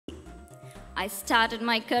I started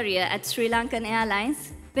my career at Sri Lankan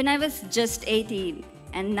Airlines when I was just 18,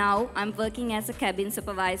 and now I'm working as a cabin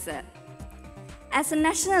supervisor. As a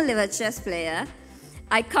national level chess player,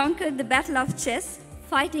 I conquered the battle of chess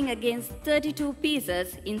fighting against 32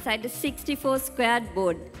 pieces inside a 64 squared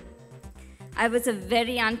board. I was a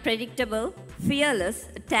very unpredictable, fearless,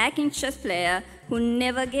 attacking chess player who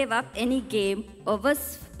never gave up any game or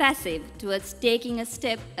was passive towards taking a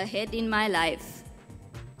step ahead in my life.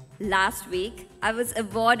 Last week, I was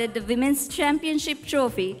awarded the Women's Championship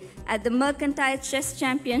trophy at the Mercantile Chess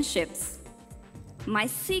Championships. My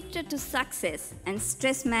secret to success and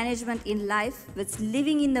stress management in life was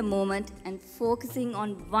living in the moment and focusing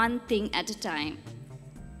on one thing at a time.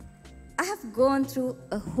 I have gone through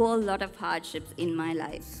a whole lot of hardships in my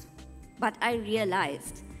life, but I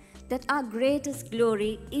realized that our greatest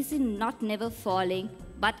glory is in not never falling,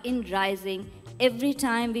 but in rising every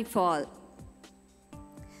time we fall.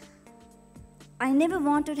 I never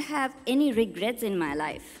wanted to have any regrets in my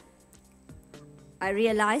life. I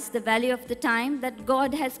realized the value of the time that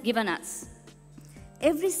God has given us.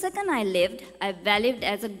 Every second I lived, I valued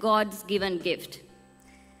as a God's given gift.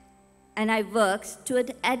 And I worked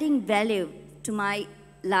toward adding value to my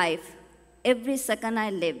life every second I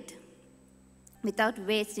lived, without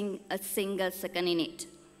wasting a single second in it.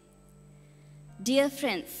 Dear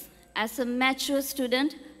friends, as a mature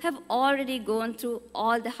student, have already gone through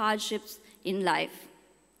all the hardships in life.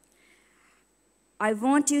 I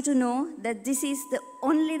want you to know that this is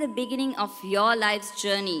only the beginning of your life's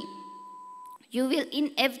journey. You will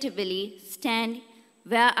inevitably stand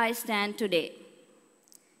where I stand today.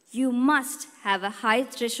 You must have a high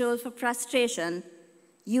threshold for frustration.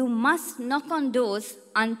 You must knock on doors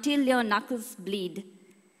until your knuckles bleed.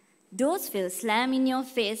 Doors will slam in your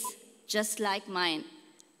face just like mine.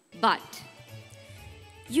 But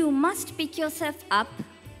you must pick yourself up,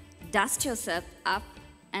 dust yourself up,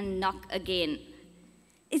 and knock again.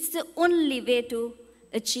 It's the only way to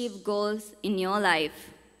achieve goals in your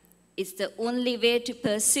life. It's the only way to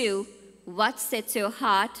pursue what sets your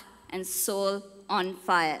heart and soul on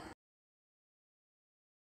fire.